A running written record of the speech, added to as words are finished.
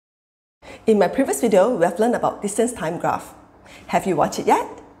In my previous video, we have learned about distance time graph. Have you watched it yet?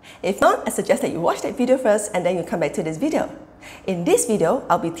 If not, I suggest that you watch that video first and then you come back to this video. In this video,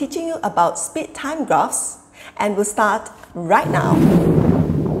 I'll be teaching you about speed time graphs, and we'll start right now.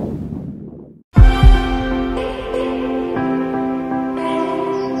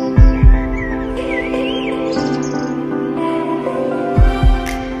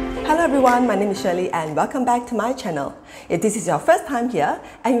 Hello everyone, my name is Shirley and welcome back to my channel. If this is your first time here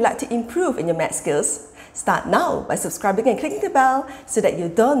and you'd like to improve in your math skills, start now by subscribing and clicking the bell so that you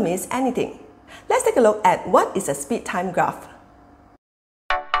don't miss anything. Let's take a look at what is a speed time graph.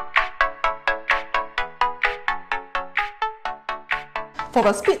 For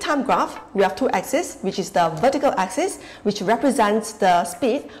a speed time graph, we have two axes, which is the vertical axis, which represents the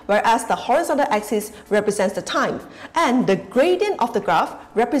speed, whereas the horizontal axis represents the time. And the gradient of the graph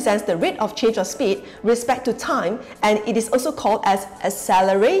represents the rate of change of speed with respect to time, and it is also called as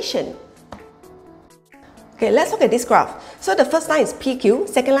acceleration. Okay, let's look at this graph. So the first line is PQ,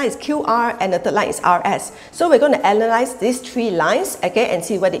 second line is QR, and the third line is RS. So we're going to analyze these three lines, okay, and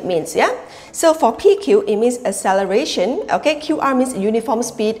see what it means, yeah? So for PQ, it means acceleration, okay? QR means uniform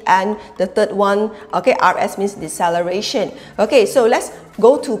speed, and the third one, okay, RS means deceleration. Okay, so let's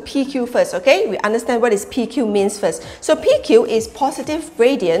go to PQ first, okay? We understand what is PQ means first. So PQ is positive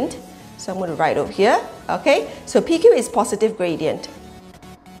gradient. So I'm going to write over here, okay? So PQ is positive gradient.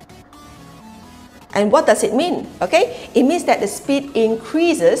 And what does it mean? Okay, it means that the speed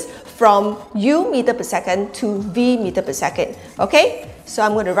increases from u meter per second to v meter per second. Okay, so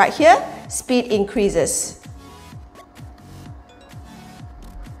I'm going to write here, speed increases.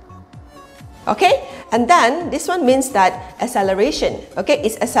 Okay, and then this one means that acceleration. Okay,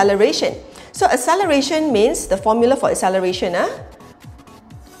 it's acceleration. So acceleration means the formula for acceleration.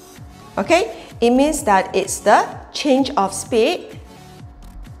 Okay, it means that it's the change of speed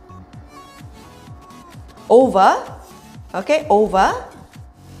over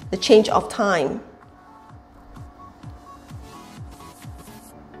the change of time.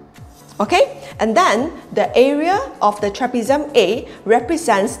 Okay, and then the area of the trapezium A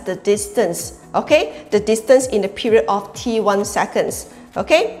represents the distance, okay, the distance in the period of t1 seconds.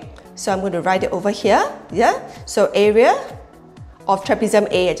 Okay, so I'm going to write it over here, yeah. So area of trapezium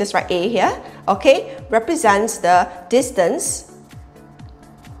A, I just write A here, okay, represents the distance.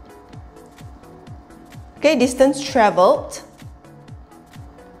 Okay, distance traveled,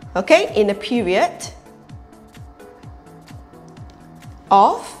 okay, in a period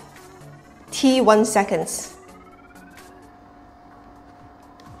of t1 seconds.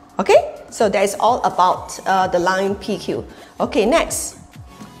 Okay, so that is all about the line PQ. Okay, next,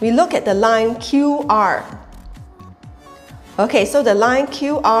 we look at the line QR. Okay, so the line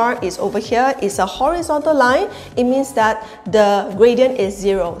QR is over here. It's a horizontal line. It means that the gradient is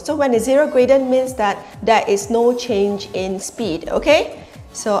zero. So when it's zero gradient means that there is no change in speed. Okay,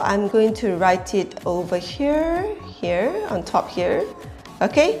 so I'm going to write it over here, on top here.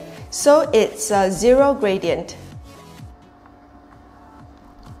 Okay, so it's a zero gradient.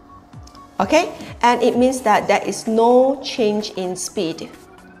 Okay, and it means that there is no change in speed.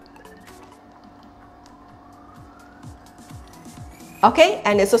 Okay,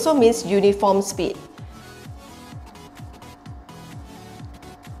 and it also means uniform speed.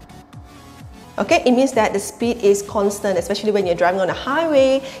 Okay, it means that the speed is constant, especially when you're driving on a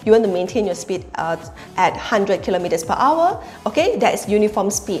highway, you want to maintain your speed at 100 kilometers per hour. Okay, that is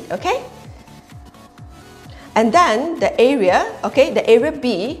uniform speed, okay? And then the area, okay, the area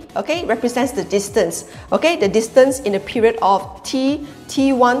B, okay, represents the distance, okay, the distance in a period of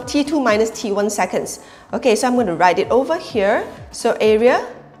T2 minus T1 seconds. Okay, so I'm going to write it over here. So area,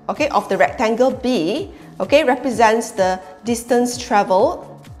 okay, of the rectangle B, okay, represents the distance traveled,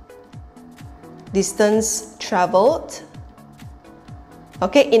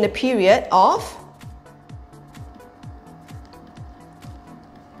 okay, in a period of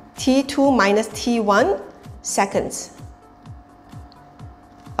T2 minus T1 seconds.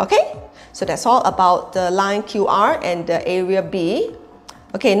 Okay, so that's all about the line QR and the area B.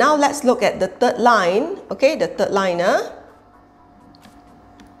 Okay, now let's look at the third line. Okay, the third liner.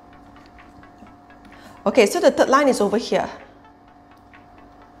 Okay, so the third line is over here.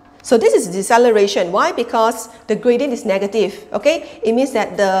 So this is deceleration. Why? Because the gradient is negative. Okay, it means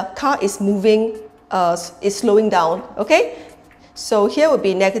that the car is moving, is slowing down. Okay, so here would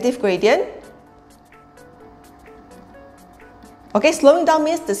be negative gradient. Okay, slowing down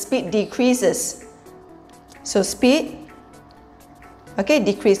means the speed decreases. So speed, okay,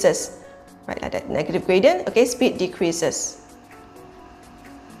 decreases. Right, like that, negative gradient, okay, speed decreases.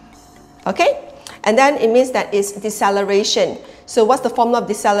 Okay, And then it means that it's deceleration. So what's the formula of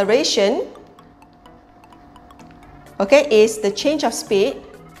deceleration? Okay, is the change of speed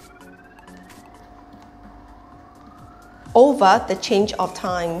over the change of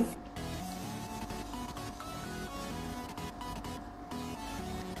time.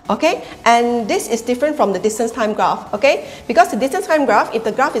 Okay, and this is different from the distance time graph, okay? Because the distance time graph, if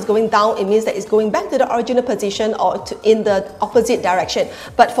the graph is going down, it means that it's going back to the original position or in the opposite direction.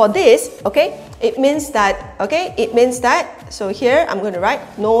 But for this, okay, it means that, so here I'm going to write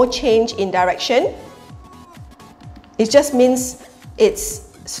no change in direction. It just means it's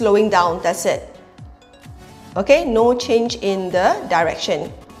slowing down, that's it. Okay, no change in the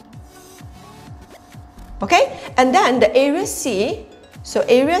direction. Okay, and then the area C, so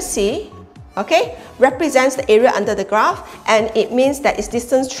area C, okay, represents the area under the graph, and it means that it's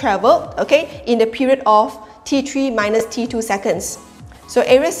distance traveled, okay, in the period of t3 minus t2 seconds. So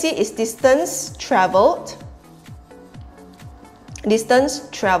area C is distance traveled,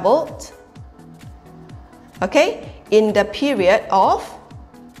 okay, in the period of,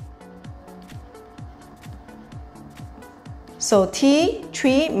 so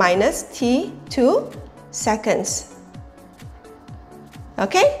t3 minus t2 seconds.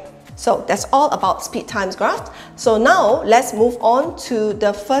 Okay, so that's all about speed times graph. So now let's move on to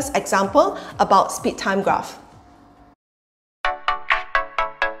the first example about speed time graph.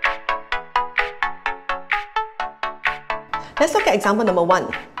 Let's look at example number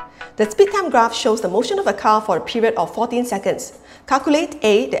 1. The speed time graph shows the motion of a car for a period of 14 seconds. Calculate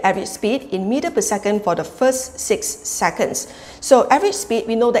A, the average speed, in meter per second for the first 6 seconds. So average speed,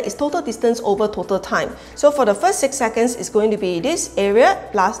 we know that is total distance over total time. So for the first 6 seconds, it's going to be this area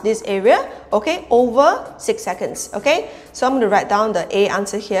plus this area, okay, over 6 seconds, okay? So I'm going to write down the A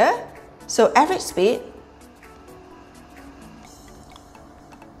answer here. So average speed.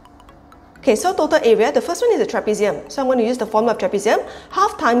 Okay, so total area, the first one is the trapezium. So I'm going to use the formula of trapezium.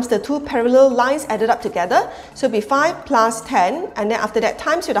 Half times the two parallel lines added up together. So it'll be 5 plus 10. And then after that,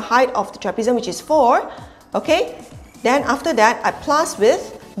 times with the height of the trapezium, which is 4. Okay, then after that, I plus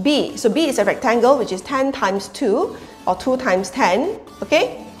with B. So B is a rectangle, which is 10 times 2, or 2 times 10.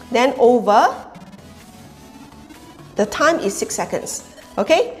 Okay, then over, the time is 6 seconds.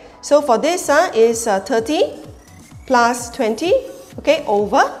 Okay, so for this is 30 plus 20, okay,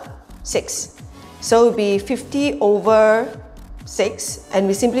 over 6. So it will be 50 over 6, and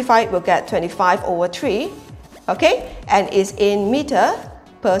we simplify it, we'll get 25 over 3, okay, and is in meter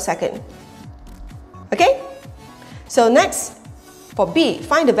per second. Okay, so next for B,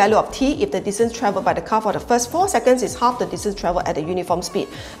 find the value of T if the distance traveled by the car for the first 4 seconds is half the distance traveled at a uniform speed.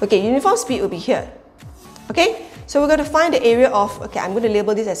 Okay, uniform speed will be here. Okay, so we're going to find the area of, okay, I'm going to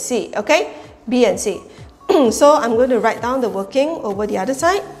label this as C, okay, B and C. So I'm going to write down the working over the other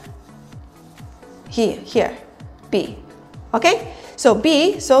side. Here, B. Okay, so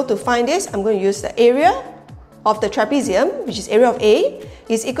B, so to find this, I'm going to use the area of the trapezium, which is area of A,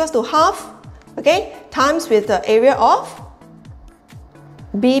 is equals to half, okay, times with the area of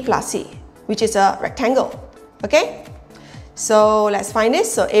B plus C, which is a rectangle. Okay, so let's find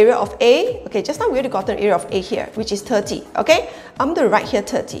this. So area of A, okay, just now we already got an area of A here, which is 30. Okay, I'm going to write here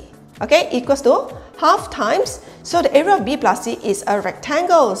 30. Okay, equals to half times, so the area of B plus C is a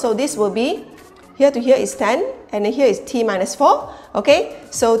rectangle, so this will be here to here is 10, and then here is T minus 4, okay?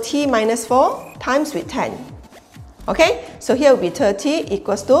 So T minus 4 times with 10, okay? So here will be 30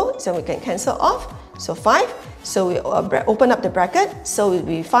 equals to, so we can cancel off, so 5. So we open up the bracket, so it will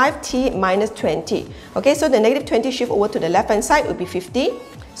be 5T minus 20, okay? So the negative 20 shift over to the left-hand side will be 50.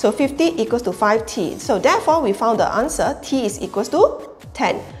 So 50 equals to 5T. So therefore, we found the answer, T is equals to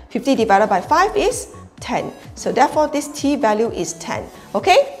 10. 50 divided by 5 is 10. So therefore, this T value is 10,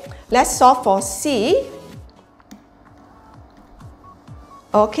 okay? Let's solve for C.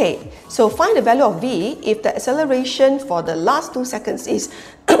 Okay, so find the value of V if the acceleration for the last 2 seconds is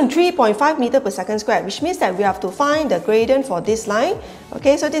 3.5 meter per second squared, which means that we have to find the gradient for this line.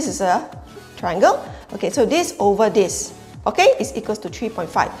 Okay, so this is a triangle. Okay, so this over this, okay, is equals to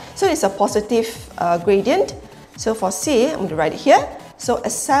 3.5. So it's a positive gradient. So for C, I'm going to write it here. So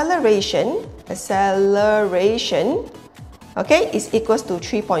acceleration, okay, is equals to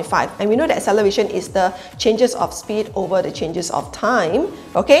 3.5. And we know that acceleration is the changes of speed over the changes of time.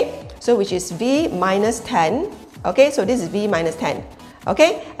 Okay, so which is V minus 10. Okay, so this is V minus 10.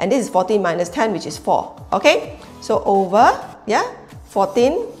 Okay, and this is 14 minus 10, which is 4. Okay, so over, yeah,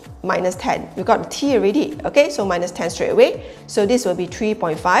 14 minus 10. We got the T already. Okay, so minus 10 straight away. So this will be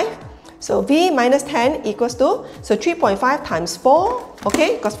 3.5. So V minus 10 equals to, so 3.5 times 4.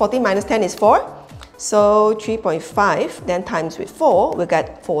 Okay, because 14 minus 10 is 4. So 3.5 then times with 4, we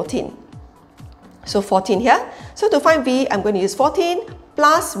get 14. So 14 here. So to find V, I'm going to use 14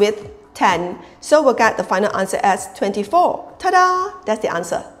 plus with 10. So we'll get the final answer as 24. Ta-da! That's the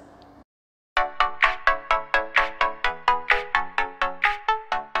answer.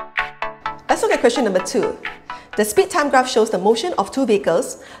 Let's look at question number 2. The speed time graph shows the motion of two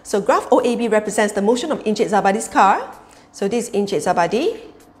vehicles. So graph OAB represents the motion of Encik Zabadi's car. So this is Encik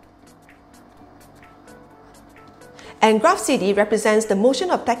Zabadi. And graph CD represents the motion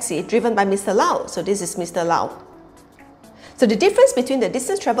of taxi driven by Mr. Lau. So this is Mr. Lau. So the difference between the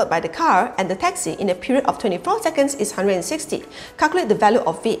distance travelled by the car and the taxi in a period of 24 seconds is 160. Calculate the value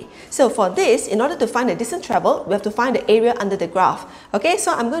of V. So for this, in order to find the distance travelled, we have to find the area under the graph. Okay,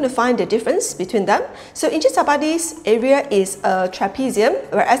 so I'm going to find the difference between them. So Encik Zabadi's area is a trapezium,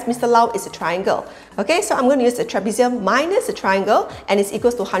 whereas Mr. Lau is a triangle. Okay, so I'm going to use the trapezium minus the triangle, and it's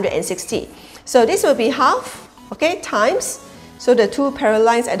equals to 160. So this will be half, okay, times. So the two parallel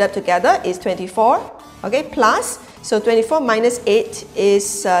lines added together is 24, okay, plus. So 24 minus 8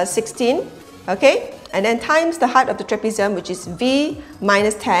 is 16, okay? And then times the height of the trapezium, which is V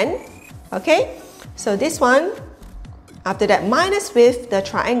minus 10, okay? So this one, after that, minus with the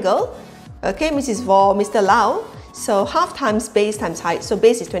triangle, okay, which is for Mr. Lau. So half times base times height. So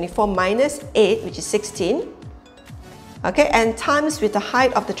base is 24 minus 8, which is 16, okay? And times with the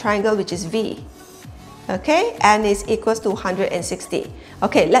height of the triangle, which is V, okay? And is equals to 160.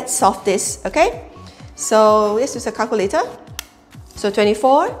 Okay, let's solve this, okay? So let's use a calculator. So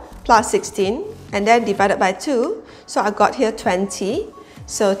 24 plus 16 and then divided by 2. So I got here 20.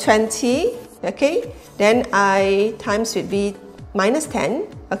 So 20, okay. Then I times with V minus 10,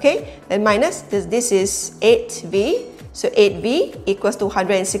 okay. Then minus, this is 8V. So 8V equals to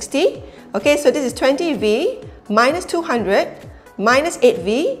 160. Okay, so this is 20V minus 200 minus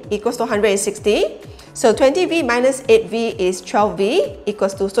 8V equals to 160. So 20V minus 8V is 12V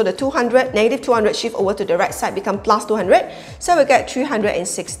equals to, so the 200, negative 200 shift over to the right side become plus 200. So we get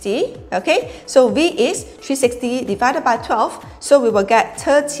 360, okay? So V is 360 divided by 12, so we will get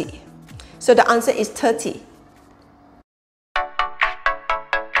 30. So the answer is 30.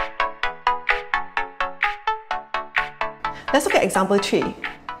 Let's look at example 3.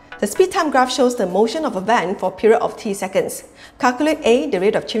 The speed time graph shows the motion of a van for a period of t seconds. Calculate A, the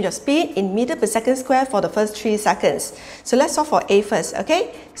rate of change of speed in meter per second square for the first 3 seconds. So let's solve for A first,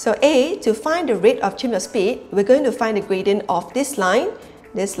 okay? So A, to find the rate of change of speed, we're going to find the gradient of this line,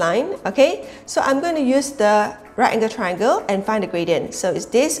 okay? So I'm going to use the right angle triangle and find the gradient. So it's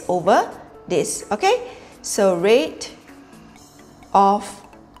this over this, okay? So rate of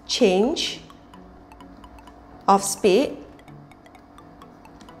change of speed,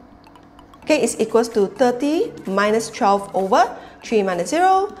 okay, is equals to 30 minus 12 over 3 minus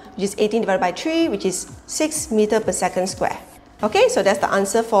 0, which is 18 divided by 3, which is 6 meter per second square. Okay, so that's the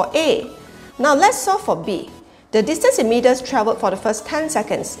answer for A. Now let's solve for B. The distance in meters traveled for the first 10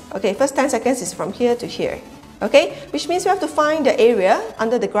 seconds. Okay, first 10 seconds is from here to here. Okay, which means we have to find the area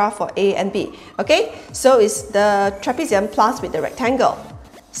under the graph for A and B. Okay, so it's the trapezium plus with the rectangle.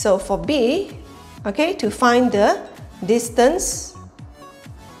 So for B, okay, to find the distance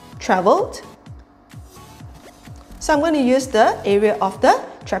traveled, so I'm going to use the area of the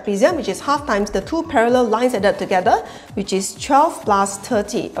trapezium, which is half times the two parallel lines added together, which is 12 plus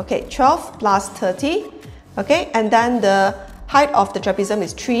 30. Okay, 12 plus 30. Okay, and then the height of the trapezium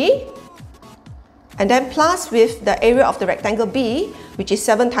is 3. And then plus with the area of the rectangle B, which is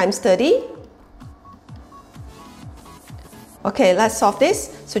 7 times 30. Okay, let's solve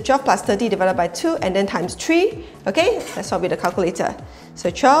this. So 12 plus 30 divided by 2 and then times 3. Okay, let's solve with the calculator. So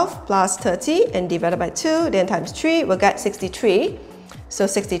 12 plus 30 and divided by 2, then times 3, we'll get 63. So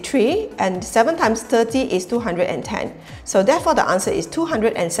 63 and 7 times 30 is 210. So therefore the answer is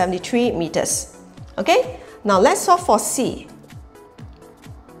 273 meters. Okay, now let's solve for C.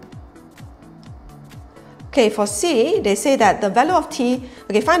 Okay, for C, they say that the value of T,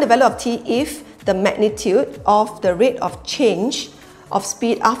 okay, find the value of T if the magnitude of the rate of change of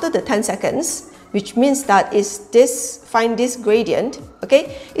speed after the 10 seconds, which means that is this, find this gradient,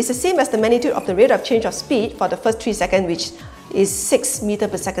 okay, it's the same as the magnitude of the rate of change of speed for the first 3 seconds, which is 6 meter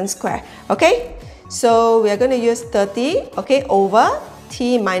per second square, okay? So we are going to use 30, okay, over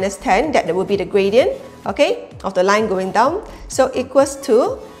T minus 10, that will be the gradient, okay, of the line going down, so equals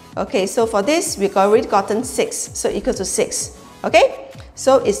to, okay, so for this, we've already gotten 6, so equals to 6, okay?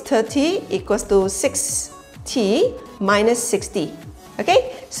 So it's 30 equals to 6T minus 60.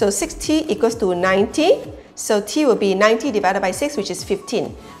 Okay, so 6T equals to 90. So T will be 90 divided by 6, which is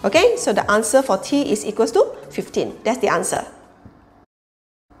 15. Okay, so the answer for T is equals to 15. That's the answer.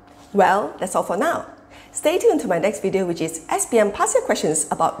 Well, that's all for now. Stay tuned to my next video, which is SPM past year questions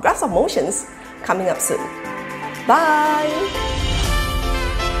about graphs of motions. coming up soon. Bye!